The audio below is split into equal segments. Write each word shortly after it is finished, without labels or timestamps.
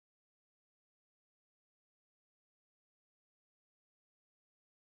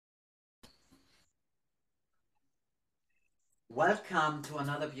Welcome to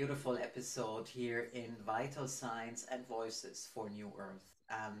another beautiful episode here in Vital Signs and Voices for New Earth.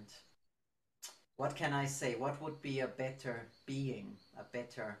 And what can I say? What would be a better being, a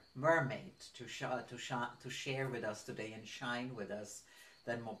better mermaid to share with us today and shine with us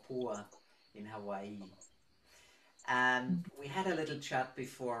than Mopua in Hawaii? And we had a little chat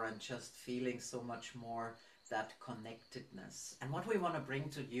before and just feeling so much more that connectedness. And what we want to bring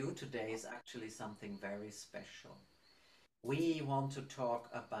to you today is actually something very special. We want to talk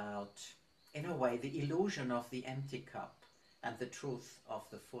about, in a way, the illusion of the empty cup and the truth of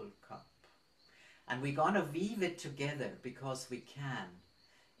the full cup. And we're going to weave it together because we can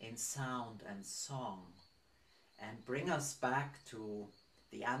in sound and song and bring us back to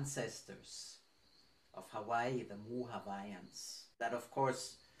the ancestors of Hawaii, the Mu Hawaiians. That, of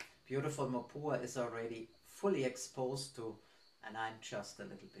course, beautiful Mopua is already fully exposed to, and I'm just a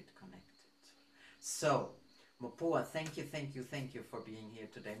little bit connected. So, Mopua, thank you for being here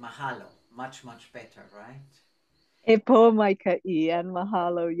today. Mahalo. Much, much better, right? E po mai ka'i and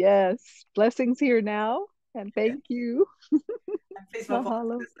mahalo. Yes. Blessings here now. And Yeah. thank you. And please, Mopua, tell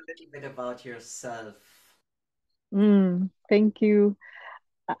Mahalo. us a little bit about yourself. Thank you.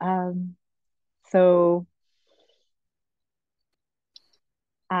 Um, so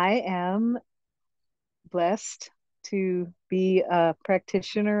I am blessed to be a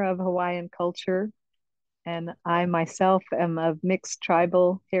practitioner of Hawaiian culture. And I myself am of mixed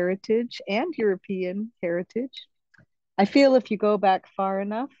tribal heritage and European heritage. I feel if you go back far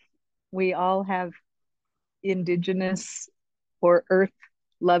enough, we all have indigenous or earth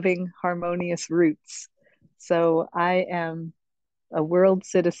loving, harmonious roots. So I am a world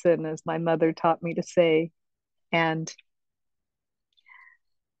citizen, as my mother taught me to say. And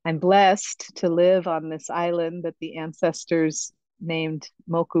I'm blessed to live on this island that the ancestors named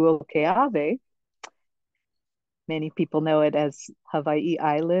Mokuokeave. Many people know it as Hawaii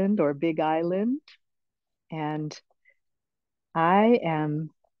Island or Big Island. And I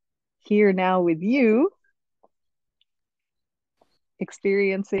am here now with you,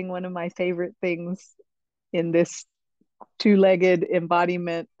 experiencing one of my favorite things in this two-legged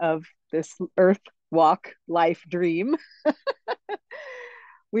embodiment of this earth walk life dream,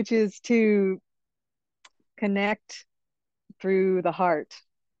 which is to connect through the heart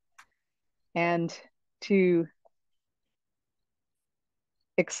and to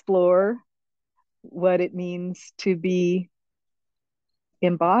explore what it means to be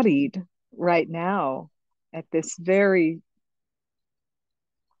embodied right now at this very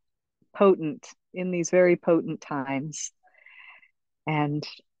potent, in these very potent times. And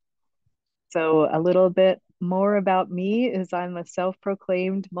so, a little bit more about me is I'm a self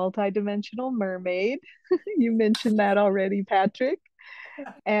proclaimed multidimensional mermaid. You mentioned that already, Patrick.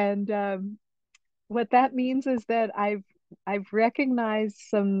 And what that means is that I've recognized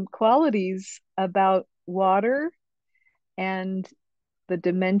some qualities about water and the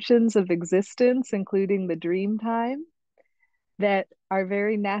dimensions of existence, including the dream time, that are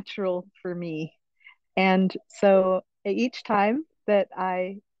very natural for me. And so each time that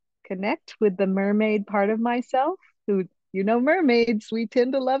I connect with the mermaid part of myself, who, mermaids, we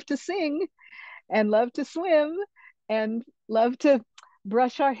tend to love to sing and love to swim and love to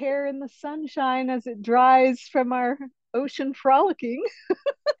brush our hair in the sunshine as it dries from our ocean frolicking.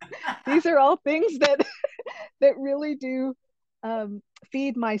 These are all things that that really do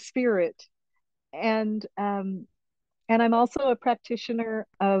feed my spirit. And I'm also a practitioner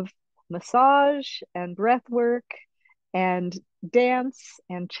of massage and breath work and dance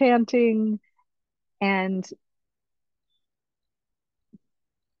and chanting and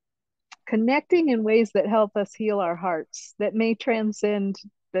connecting in ways that help us heal our hearts, that may transcend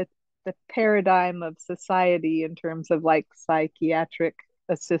the the paradigm of society in terms of like psychiatric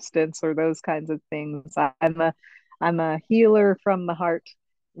assistance or those kinds of things. I'm a healer from the heart,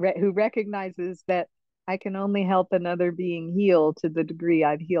 who recognizes that I can only help another being heal to the degree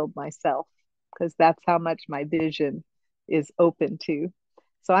I've healed myself, because that's how much my vision is open to.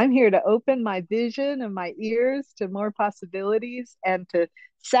 So I'm here to open my vision and my ears to more possibilities and to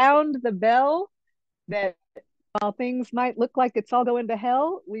sound the bell that while things might look like it's all going to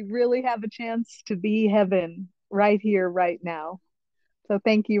hell, we really have a chance to be heaven right here, right now. So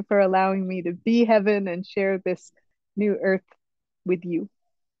thank you for allowing me to be heaven and share this new earth with you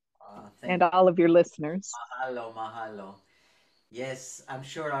and Thank all of your listeners. Mahalo, mahalo. Yes, I'm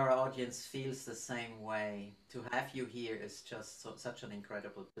sure our audience feels the same way. To have you here is just such an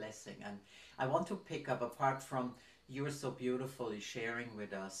incredible blessing. And I want to pick up, apart from you're so beautifully sharing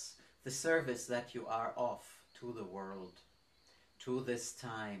with us the service that you are of to the world, to this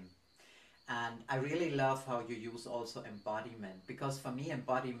time. And I really love how you use also embodiment, because for me,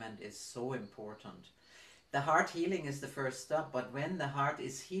 embodiment is so important. The heart healing is the first step, but when the heart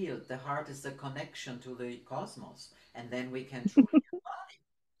is healed, the heart is the connection to the cosmos, and then we can truly embody.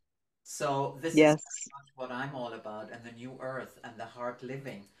 So this is very Yes. much what I'm all about, and the new earth and the heart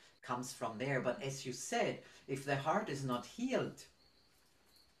living comes from there. But as you said, if the heart is not healed,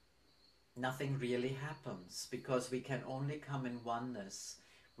 nothing really happens, because we can only come in oneness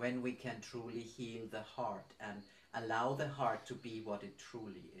when we can truly heal the heart and allow the heart to be what it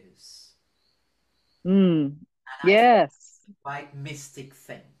truly is. Mm. And I think Yes, it's a quite mystic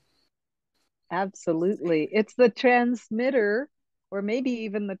thing. absolutely. It's the transmitter, or maybe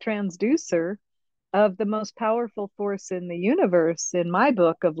even the transducer, of the most powerful force in the universe in my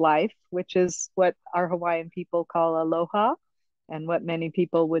book of life, which is what our Hawaiian people call aloha, and what many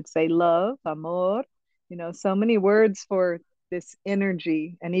people would say love, amor. So many words for this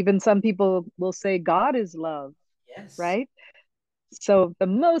energy. And even some people will say God is love, Yes, right? So the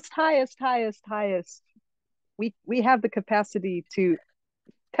most highest, we have the capacity to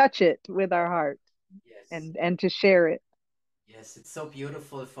touch it with our heart yes. and to share it. Yes, it's so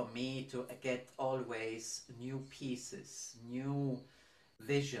beautiful for me to get always new pieces, new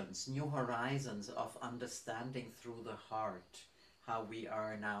visions, new horizons of understanding through the heart, how we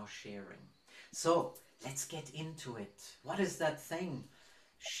are now sharing. So let's get into it. What is that thing?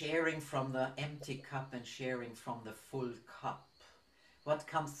 Sharing from the empty cup and sharing from the full cup. What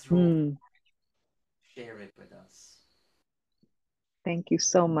comes through? Mm, Share it with us. thank you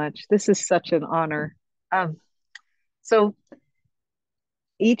so much. This is such an honor. So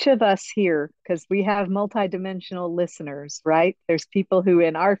each of us here, because we have multidimensional listeners, right? There's people who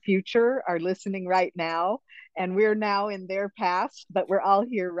in our future are listening right now, and we're now in their past, but we're all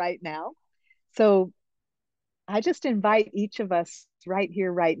here right now. So I just invite each of us right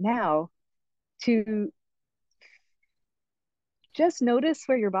here, right now, to just notice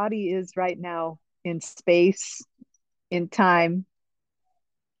where your body is right now in space, in time,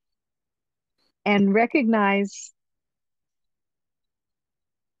 and recognize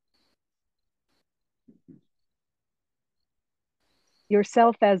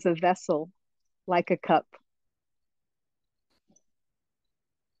yourself as a vessel, like a cup.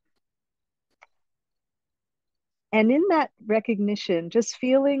 And in that recognition, just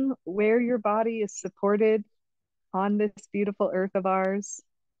feeling where your body is supported on this beautiful earth of ours.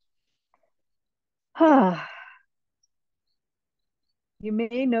 You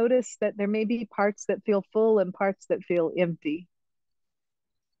may notice that there may be parts that feel full and parts that feel empty.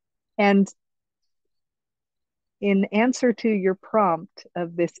 And in answer to your prompt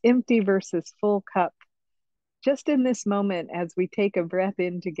of this empty versus full cup, just in this moment, as we take a breath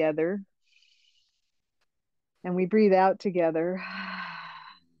in together and we breathe out together,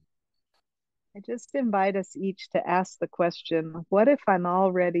 I just invite us each to ask the question, what if I'm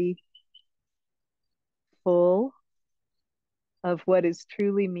already full of what is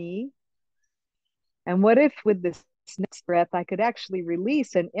truly me? And what if with this next breath, I could actually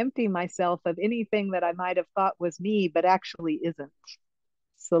release and empty myself of anything that I might have thought was me, but actually isn't?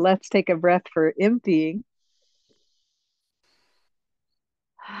 So let's take a breath for emptying.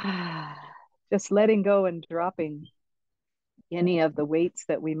 Just letting go and dropping any of the weights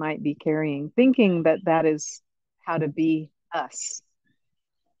that we might be carrying, thinking that that is how to be us.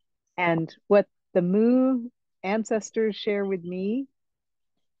 And what the Mu ancestors share with me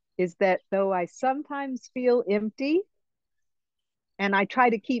is that though I sometimes feel empty and I try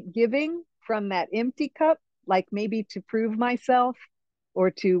to keep giving from that empty cup, like maybe to prove myself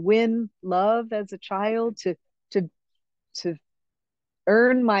or to win love as a child, to to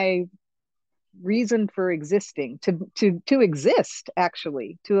earn my reason for existing, to exist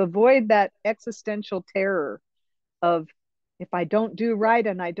actually, to avoid that existential terror of if I don't do right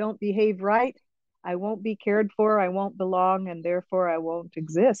and I don't behave right, I won't be cared for, I won't belong, and therefore I won't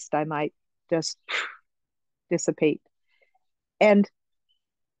exist. I might just dissipate. And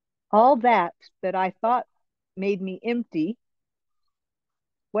all that I thought made me empty,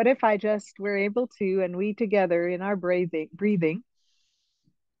 what if I just were able to, and we together in our breathing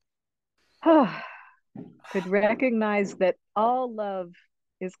could recognize that all love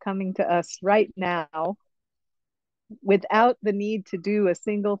is coming to us right now without the need to do a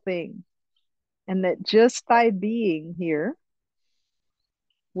single thing. And that just by being here,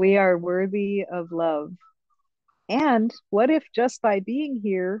 we are worthy of love. And what if just by being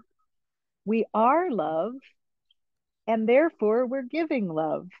here, we are love and therefore we're giving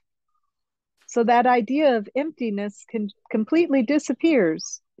love? So that idea of emptiness can completely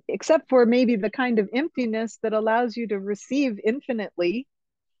disappears, except for maybe the kind of emptiness that allows you to receive infinitely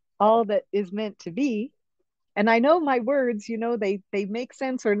all that is meant to be. And I know my words, they make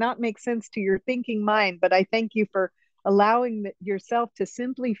sense or not make sense to your thinking mind, but I thank you for allowing yourself to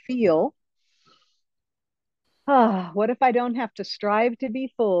simply feel, what if I don't have to strive to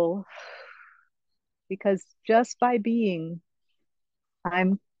be full? Because just by being,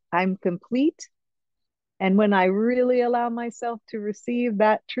 I'm I'm complete. And when I really allow myself to receive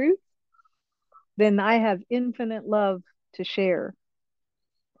that truth, then I have infinite love to share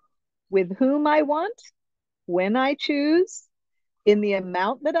with whom I want, when I choose, in the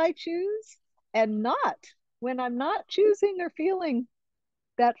amount that I choose, and not when I'm not choosing or feeling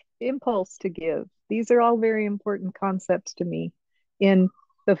that impulse to give. These are all very important concepts to me in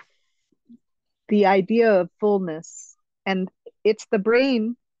the the idea of fullness. And it's the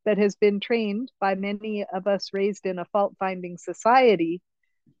brain that has been trained by many of us raised in a fault finding society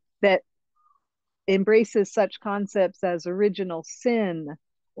that embraces such concepts as original sin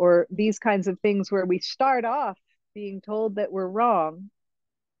or these kinds of things where we start off being told that we're wrong.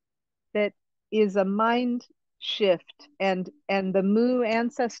 That is a mind shift. And the Mu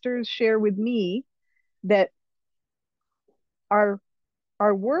ancestors share with me that our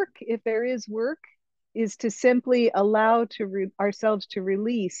our work, if there is work, is to simply allow ourselves to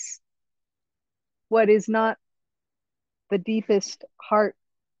release what is not the deepest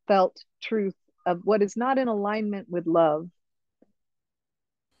heartfelt truth of what is not in alignment with love.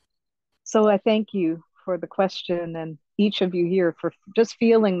 So I thank you for the question, and each of you here for just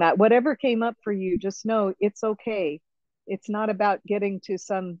feeling that whatever came up for you, just know it's okay. It's not about getting to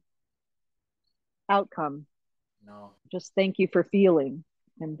some outcome. No. Just thank you for feeling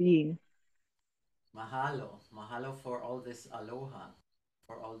and being. Mahalo. Mahalo for all this aloha,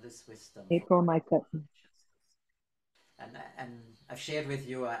 for all this wisdom, for April, all my this cousin. consciousness. And I've shared with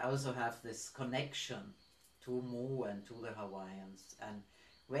you, I also have this connection to Mu and to the Hawaiians. And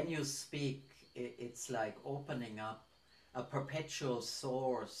when you speak, it's like opening up a perpetual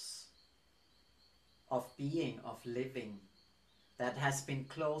source of being, of living, that has been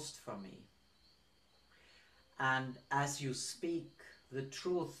closed for me. And as you speak, the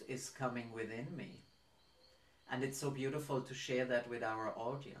truth is coming within me. And it's so beautiful to share that with our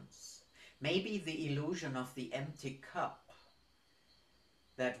audience. Maybe the illusion of the empty cup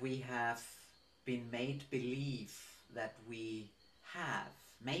that we have been made believe that we have.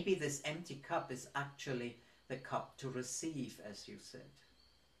 Maybe this empty cup is actually the cup to receive, as you said.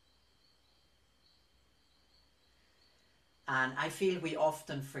 And I feel we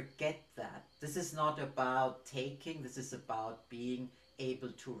often forget that. This is not about taking, this is about being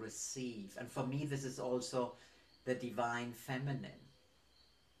able to receive. And for me, this is also the divine feminine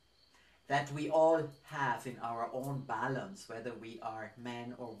that we all have in our own balance, whether we are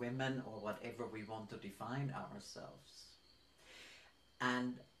men or women or whatever we want to define ourselves.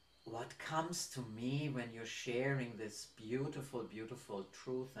 And what comes to me when you're sharing this beautiful, beautiful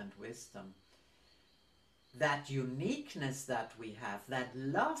truth and wisdom, that uniqueness that we have, that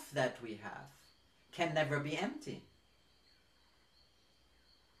love that we have, can never be empty.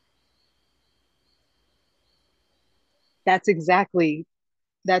 That's exactly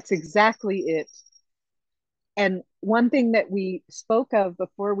it. And one thing that we spoke of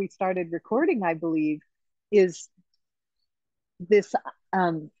before we started recording, I believe, is this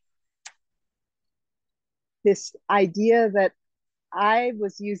um, this idea that I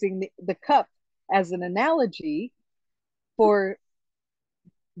was using the cup as an analogy for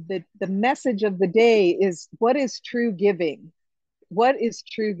the message of the day is what is true giving? What is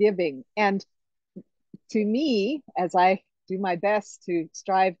true giving? And to me, as I do my best to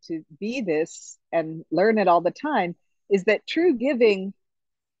strive to be this and learn it all the time, is that true giving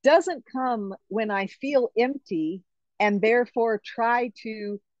doesn't come when I feel empty and therefore try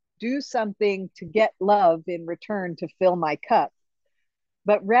to do something to get love in return to fill my cup.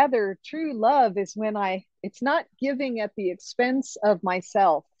 But rather, true love is when it's not giving at the expense of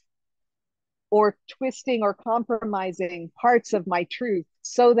myself or twisting or compromising parts of my truth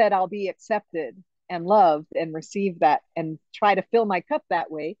so that I'll be accepted and loved and receive that and try to fill my cup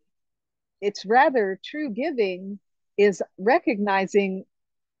that way. It's rather true giving is recognizing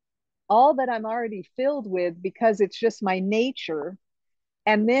all that I'm already filled with because it's just my nature.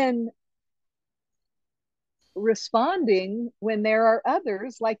 And then responding when there are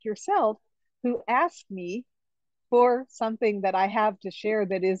others like yourself who ask me for something that I have to share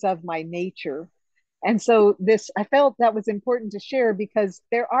that is of my nature. And so I felt that was important to share because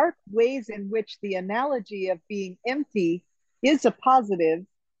there are ways in which the analogy of being empty is a positive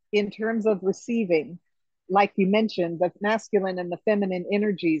in terms of receiving. Like you mentioned, the masculine and the feminine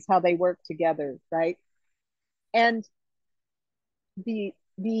energies, how they work together, right? And the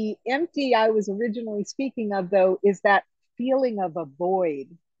the empty I was originally speaking of, though, is that feeling of a void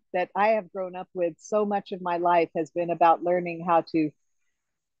that I have grown up with. So much of my life has been about learning how to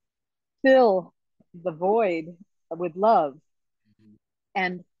fill the void with love. Mhm.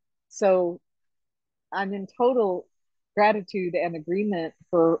 And so I'm in total gratitude and agreement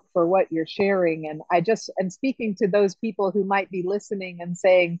for what you're sharing. And I just am speaking to those people who might be listening and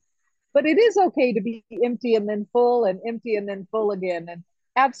saying, but it is okay to be empty and then full and empty and then full again. And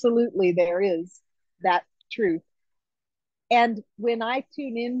absolutely there is that truth. And when I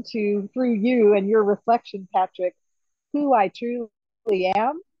tune into through you and your reflection, Patrick, who I truly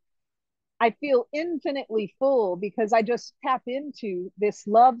am, I feel infinitely full because I just tap into this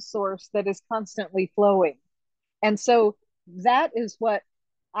love source that is constantly flowing. And so that is what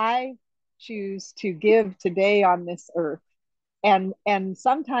I choose to give today on this earth. And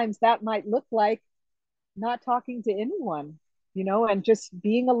sometimes that might look like not talking to anyone, and just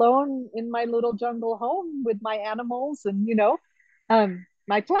being alone in my little jungle home with my animals and,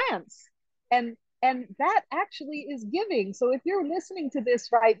 my plants. And that actually is giving. So if you're listening to this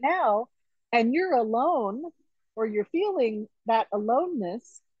right now and you're alone or you're feeling that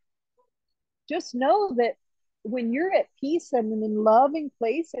aloneness, just know that when you're at peace and in a loving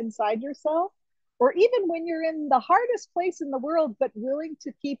place inside yourself, or even when you're in the hardest place in the world, but willing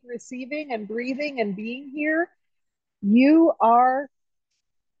to keep receiving and breathing and being here, you are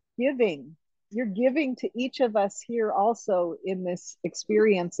giving. You're giving to each of us here also in this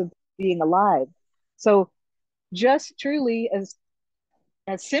experience of being alive. So just truly as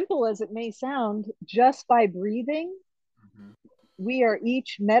simple as it may sound, just by breathing, Mhm. we are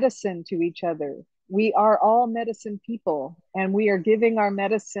each medicine to each other. We are all medicine people, and we are giving our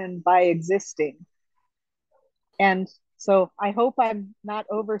medicine by existing. And so I hope I'm not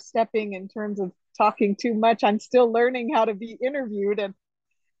overstepping in terms of talking too much. I'm still learning how to be interviewed, and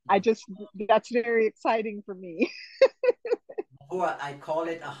I Mhm. just, that's very exciting for me. Or I call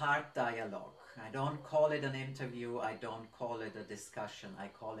it a heart dialogue. I don't call it an interview. I don't call it a discussion. I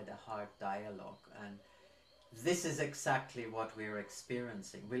call it a heart dialogue. And this is exactly what we're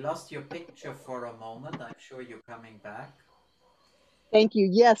experiencing. We lost your picture for a moment. I'm sure you're coming back. Thank you.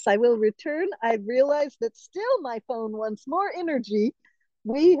 Yes, I will return. I realize that still my phone wants more energy.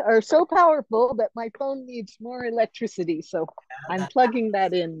 We are so powerful that my phone needs more electricity. So Yeah, I'm that plugging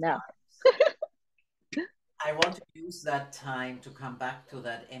happens that in now. sometimes. I want to use that time to come back to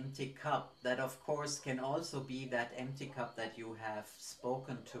that empty cup. That, of course, can also be that empty cup that you have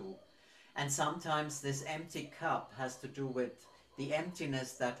spoken to. And sometimes this empty cup has to do with the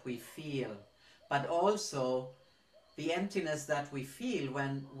emptiness that we feel, but also the emptiness that we feel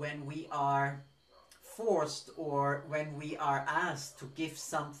when we are forced or when we are asked to give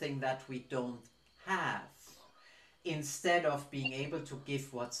something that we don't have, instead of being able to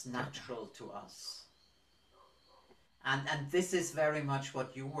give what's natural to us. And this is very much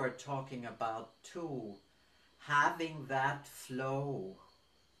what you were talking about too, having that flow.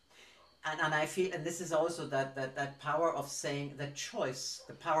 And I feel, and this is also that power of saying the choice,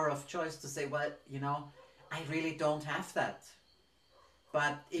 the power of choice to say, well, I really don't have that.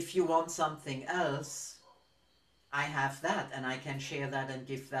 But if you want something else, I have that and I can share that and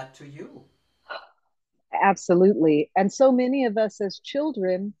give that to you. Absolutely. And so many of us as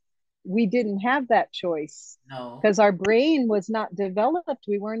children, we didn't have that choice No, because our brain was not developed.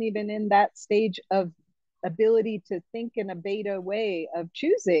 We weren't even in that stage of ability to think in a beta way of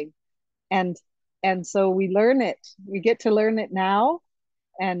choosing. And and so we learn it. We get to learn it now,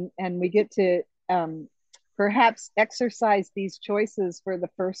 and we get to perhaps exercise these choices for the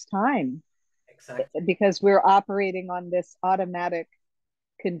first time exactly. because we're operating on this automatic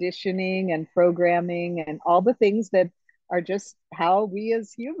conditioning and programming and all the things that are just how we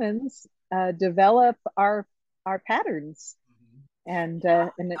as humans develop our patterns, Mhm. and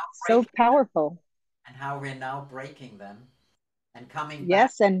Now it's so breaking them, powerful. and how we're now breaking them and coming back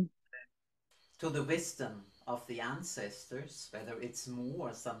Yes, and to the wisdom of the ancestors, whether it's Mu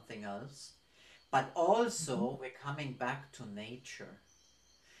or something else, but also we're coming back to nature.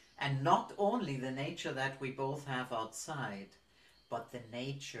 And not only the nature that we both have outside, but the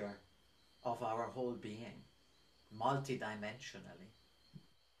nature of our whole being, multidimensionally.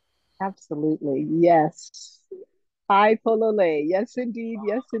 absolutely, yes. Hi, Polole. Yes, indeed.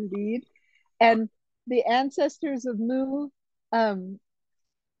 Yes, indeed. So, And the ancestors of Mu, um,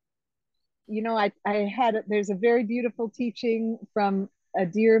 there's a very beautiful teaching from a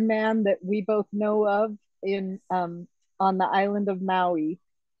dear man that we both know of in on the island of Maui,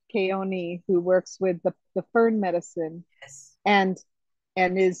 Keone, who works with the fern medicine yes. and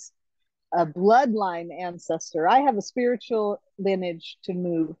and is a bloodline ancestor. I have a spiritual lineage to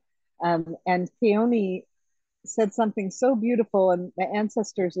move. And Keone said something so beautiful, and the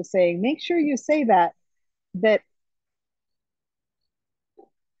ancestors are saying, make sure you say that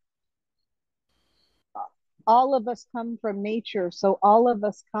all of us come from nature, so all of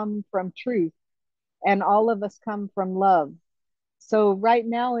us come from truth, and all of us come from love. So right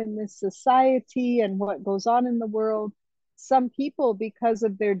now in this society and what goes on in the world, some people, because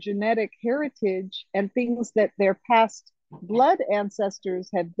of their genetic heritage and things that their past blood ancestors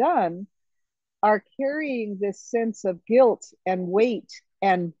have done, are carrying this sense of guilt and weight.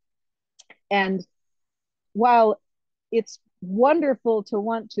 And while it's wonderful to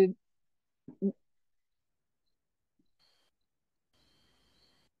want to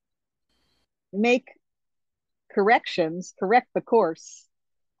make corrections, correct the course,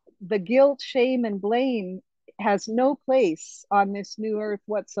 the guilt, shame, and blame has no place on this new earth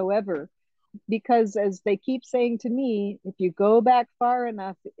whatsoever. Because as they keep saying to me, if you go back far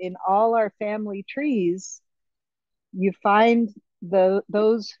enough in all our family trees, you find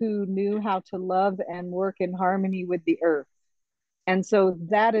those who knew how to love and work in harmony with the earth. And so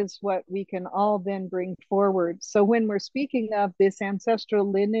that is what we can all then bring forward. So when we're speaking of this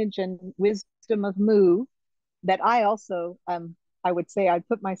ancestral lineage and wisdom of Mu, that I also I would say I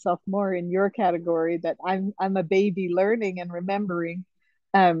put myself more in your category, that I'm a baby learning and remembering.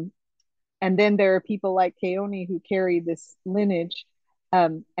 Um, and then there are people like Keone who carry this lineage.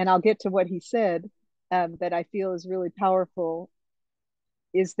 And I'll get to what he said, that I feel is really powerful,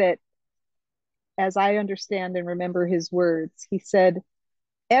 is that as I understand and remember his words, he said,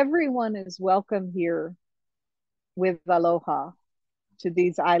 everyone is welcome here with aloha to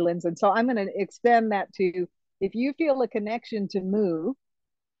these islands. And so I'm going to extend that to, if you feel a connection to Mu,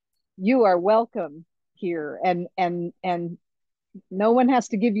 you are welcome here. And no one has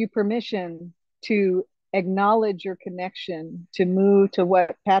to give you permission to acknowledge your connection to Mu, to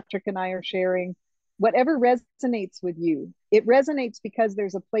what Patrick and I are sharing, whatever resonates with you. It resonates because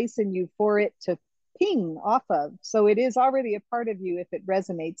there's a place in you for it to ping off of. So it is already a part of you if it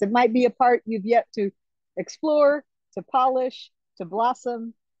resonates. It might be a part you've yet to explore, to polish, to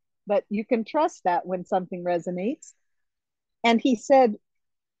blossom, but you can trust that when something resonates. And he said,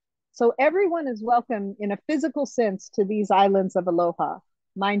 so everyone is welcome in a physical sense to these islands of aloha.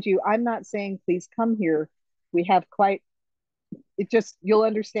 Mind you, I'm not saying please come here. We have quite, it just, you'll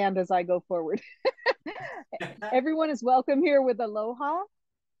understand as I go forward. Everyone is welcome here with aloha.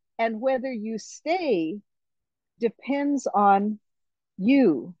 And whether you stay depends on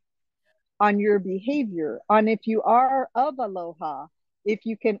you, on your behavior, on if you are of aloha, if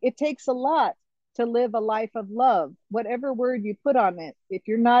you can, it takes a lot to live a life of love, whatever word you put on it. If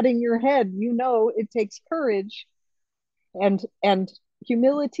you're nodding your head, you know it takes courage and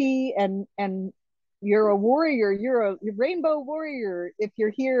humility, and you're a warrior, you're a rainbow warrior if you're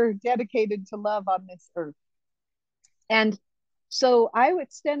here dedicated to love on this earth. And so I would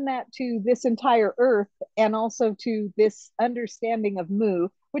extend that to this entire earth, and also to this understanding of Mu,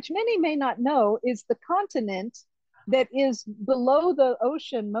 which many may not know is the continent that is below the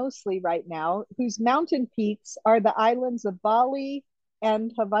ocean mostly right now, whose mountain peaks are the islands of Bali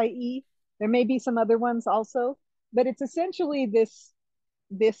and Hawaii. There may be some other ones also, but it's essentially this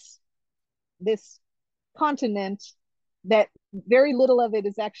this continent that very little of it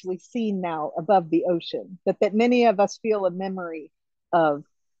is actually seen now above the ocean, but that many of us feel a memory of,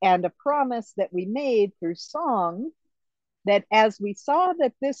 and a promise that we made through song, that as we saw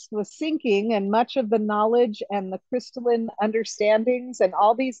that this was sinking and much of the knowledge and the crystalline understandings and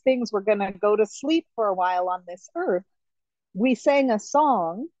all these things were going to go to sleep for a while on this earth, we sang a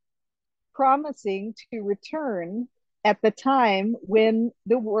song promising to return at the time when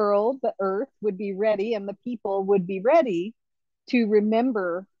the world, the earth, would be ready and the people would be ready to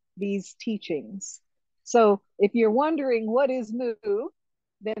remember these teachings. So if you're wondering what is Mu,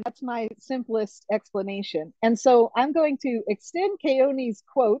 then that's my simplest explanation. And so I'm going to extend Keone's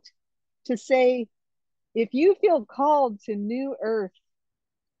quote to say, if you feel called to New Earth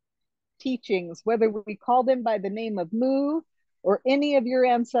teachings, whether we call them by the name of Mu or any of your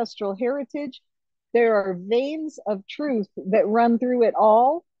ancestral heritage, there are veins of truth that run through it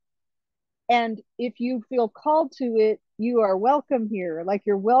all. And if you feel called to it, you are welcome here, like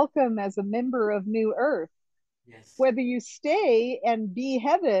you're welcome as a member of New Earth. Yes. Whether you stay and be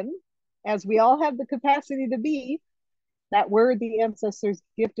heaven, as we all have the capacity to be, that word the ancestors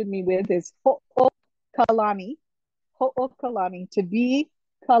gifted me with is ho'okalani, ho'okalani, to be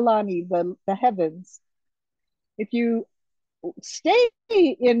kalani, the heavens. If you stay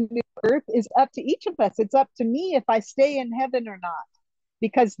in New Earth is up to each of us. It's up to me if I stay in heaven or not.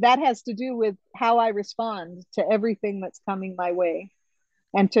 because that has to do with how I respond to everything that's coming my way.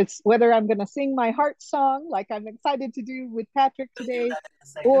 And to whether I'm going to sing my heart song, like I'm excited to do with Patrick We'll do today, that in a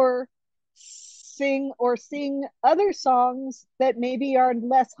second. or sing other songs that maybe are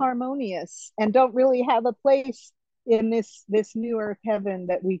less harmonious and don't really have a place in this new earth heaven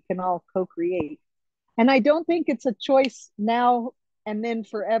that we can all co-create. And I don't think it's a choice now and then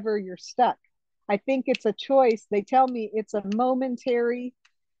forever you're stuck. I think it's a choice. They tell me it's a momentary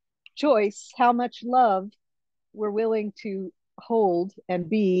choice how much love we're willing to hold and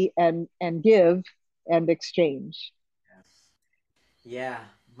be and give and exchange. Yes. Yeah.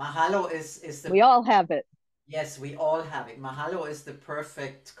 Mahalo is the We all have it. yes, we all have it. Mahalo is the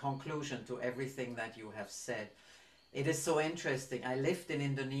perfect conclusion to everything that you have said. It is so interesting. I lived in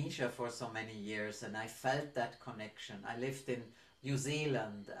Indonesia for so many years and I felt that connection. I lived in New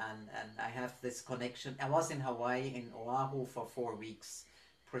Zealand and I have this connection. I was in Hawaii, in Oahu, for 4 weeks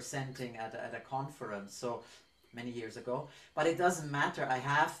presenting at a conference so many years ago. But it doesn't matter. I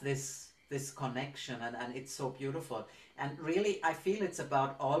have this connection and it's so beautiful. And really, I feel it's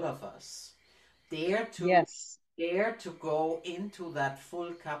about all of us. Dare to Yes. dare to go into that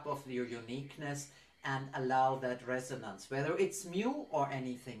full cup of your uniqueness and allow that resonance, whether it's mu or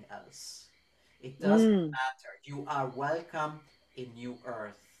anything else. It doesn't Mm, matter. You are welcome in New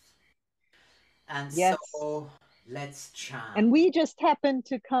Earth. And yes. so let's chant. And we just happen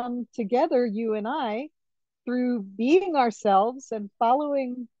to come together, you and I, through being ourselves and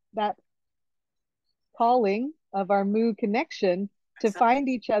following that calling of our Mu connection to find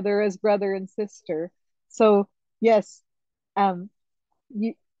each other as brother and sister. So, yes, um,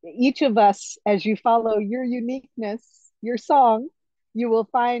 you, each of us, as you follow your uniqueness, your song, you will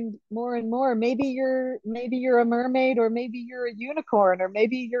find more and more. Maybe you're a mermaid, or maybe you're a unicorn, or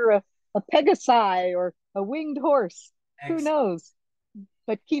maybe you're a pegasi or a winged horse. Who Excellent. knows?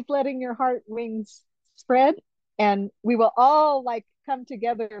 But keep letting your heart wings spread, and we will all like come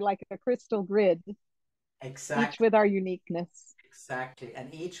together like a crystal grid, each Exactly. with our uniqueness. Exactly.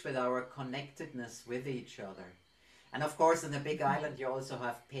 And each with our connectedness with each other. And of course, in the Big Island, you also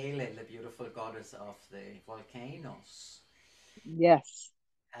have Pele, the beautiful goddess of the volcanoes. Yes.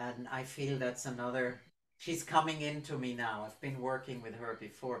 And I feel that's another. She's coming into me now. I've been working with her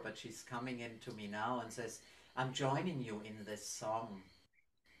before, but she's coming into me now and says, I'm joining you in this song.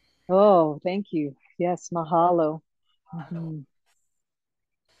 Oh, thank you. Yes, mahalo. Hello. Mhm.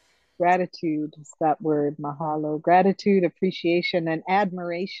 Gratitude is that word, mahalo. Gratitude, appreciation, and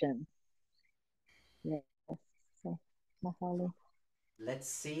admiration. Yes. So, mahalo. Let's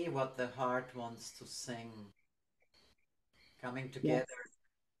see what the heart wants to sing. Coming Yes. together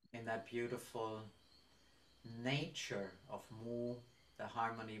in that beautiful nature of Mu, the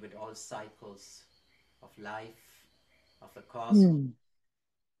harmony with all cycles of life, of the cosmos, Mm.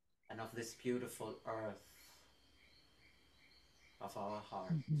 and of this beautiful earth of our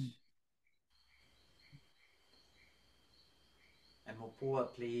heart. Mhm. And Mopua,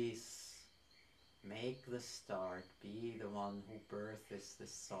 please make the start, be the one who births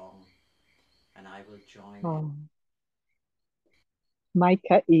this song, and I will join in. Oh,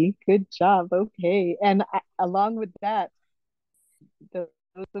 Maikai, good job. Okay. And along with that, those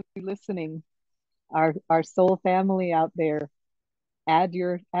of you listening, our soul family out there, add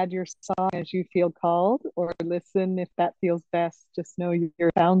your song as you feel called, or listen if that feels best. Just know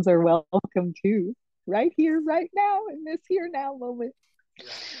your sounds are welcome too, right here, right now, in this here now moment.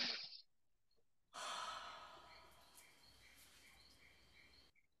 Yeah.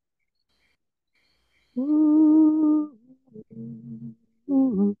 Ooh, ooh,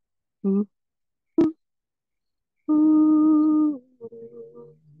 ooh, ooh, ooh, ooh,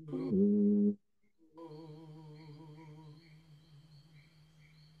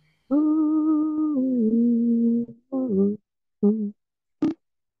 ooh, ooh, ooh, ooh, ooh,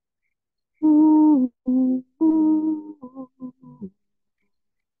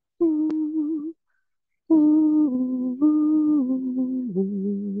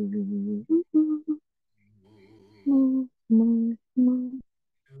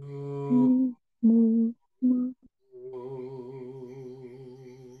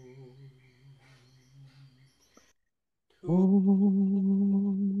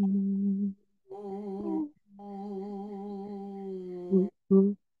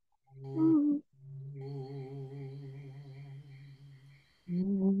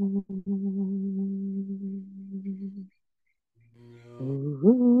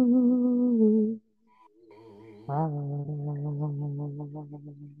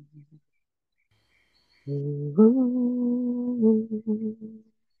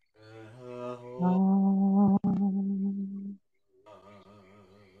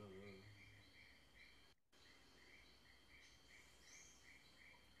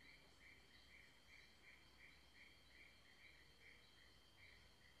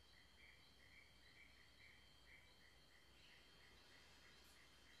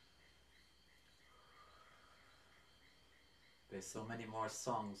 There's so many more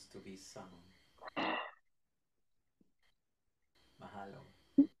songs to be sung. Mahalo.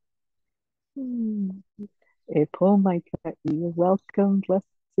 Hmm. E po mai ka, you're welcome. Blessed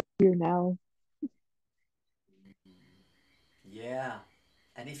here now. Yeah.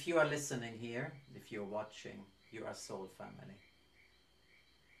 And if you are listening here, if you're watching, you are soul family.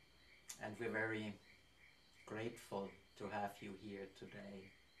 And we're very grateful to have you here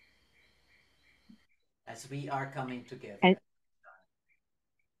today as we are coming together. And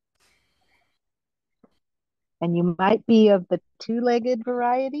and you might be of the two-legged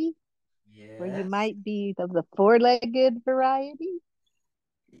variety, or you Yes, might be of the four-legged variety,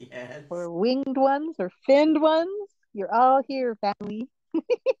 yes. or winged ones, or finned ones. You're all here, family.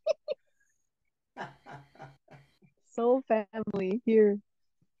 Soul family here.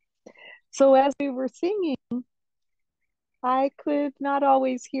 So as we were singing, I could not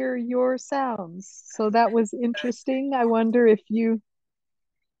always hear your sounds. So that was interesting. I wonder if you,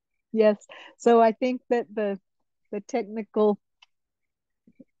 yes. So I think that the technical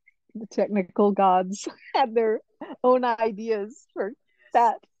the technical gods had their own ideas for Yes.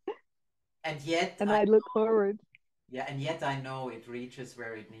 that. And yet And I I look forward. yeah, and yet I know it reaches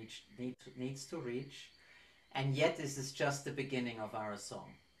where it needs to reach. And yet this is just the beginning of our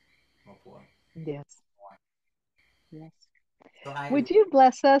song, Mopua. Yes, yes. So I Would you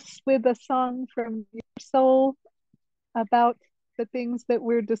bless us with a song from your soul about the things that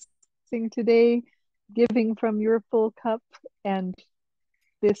we're discussing today, giving from your full cup and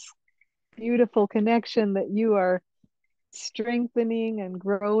this beautiful connection that you are strengthening and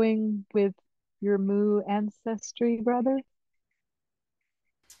growing with your Mu ancestry, brother?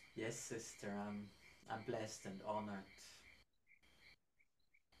 yes, sister, I'm blessed and honored.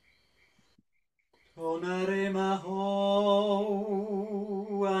 Onare maho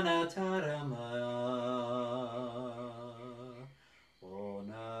anatarama.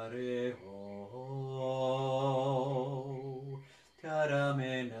 Onare ho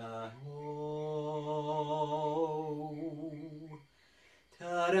taramena ho.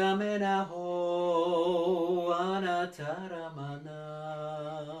 Taramena ho anataramana.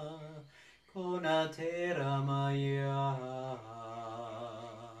 Konateramaya.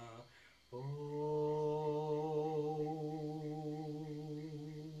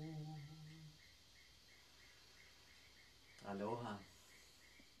 Aloha.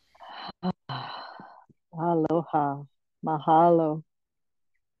 Aloha. Mahalo.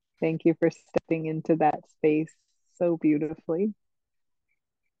 Thank you for stepping into that space so beautifully.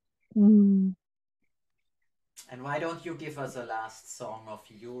 Mm. And why don't you give us a last song of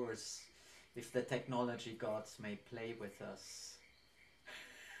yours, if the technology gods may play with us?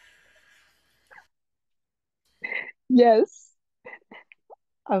 Yes,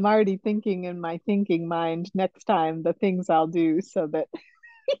 I'm already thinking in my thinking mind next time the things I'll do so that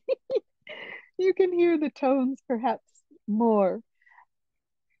you can hear the tones perhaps more.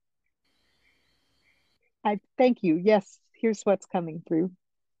 I thank you. Yes, here's what's coming through.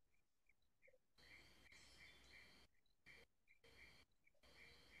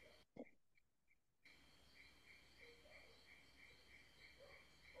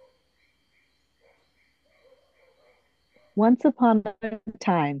 Once upon a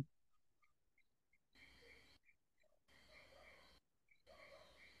time,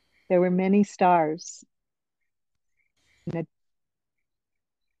 there were many stars in a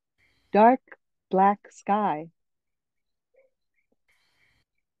dark black sky,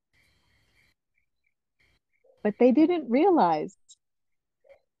 but they didn't realize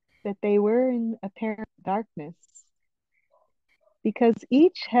that they were in apparent darkness because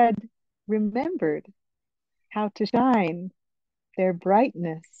each had remembered how to shine their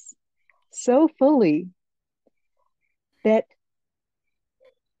brightness so fully that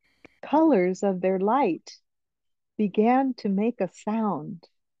colors of their light began to make a sound.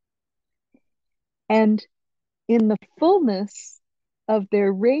 And in the fullness of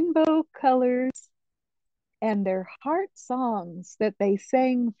their rainbow colors and their heart songs that they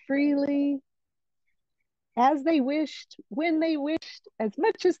sang freely as they wished, when they wished, as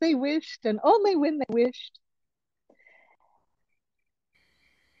much as they wished, and only when they wished,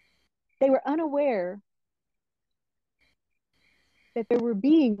 they were unaware that there were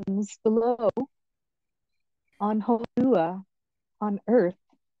beings below on Honua, on Earth,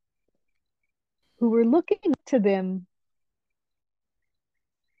 who were looking to them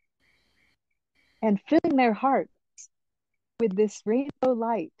and filling their hearts with this rainbow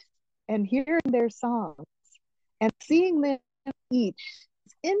light and hearing their songs and seeing them each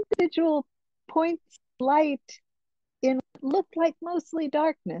individual points of light in what looked like mostly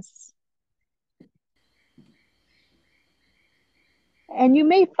darkness. And you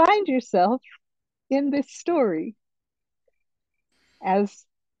may find yourself in this story as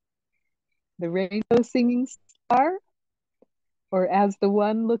the rainbow singing star, or as the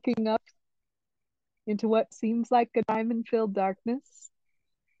one looking up into what seems like a diamond filled darkness,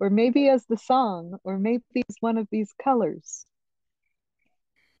 or maybe as the song, or maybe as one of these colors.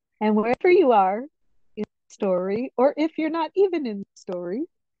 And wherever you are in the story, or if you're not even in the story,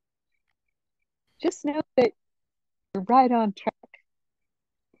 just know that you're right on track.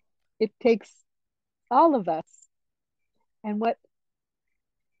 It takes all of us. And what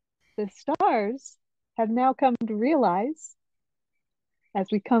the stars have now come to realize as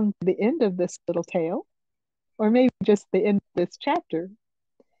we come to the end of this little tale, or maybe just the end of this chapter,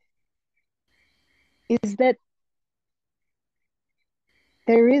 is that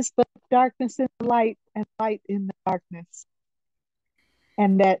there is both darkness in the light and light in the darkness.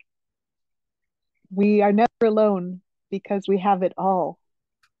 And that we are never alone because we have it all.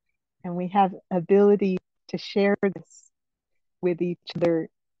 And we have ability to share this with each other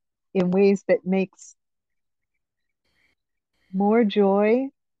in ways that makes more joy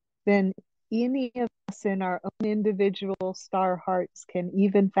than any of us in our own individual star hearts can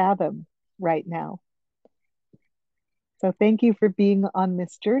even fathom right now. So thank you for being on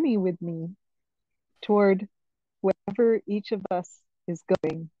this journey with me toward wherever each of us is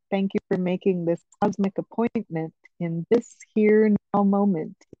going. Thank you for making this cosmic appointment in this here now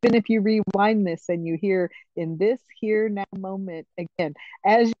moment. Even if you rewind this and you hear in this here now moment again,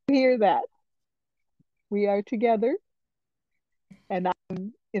 as you hear that, we are together and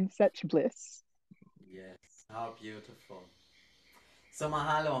I'm in such bliss. Yes, how beautiful. So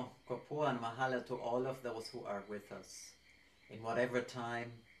mahalo, kopua, and mahalo to all of those who are with us in whatever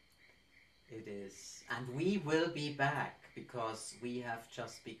time it is. And we will be back because we have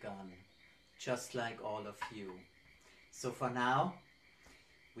just begun, just like all of you. So for now,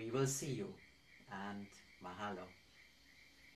 we will see you and mahalo.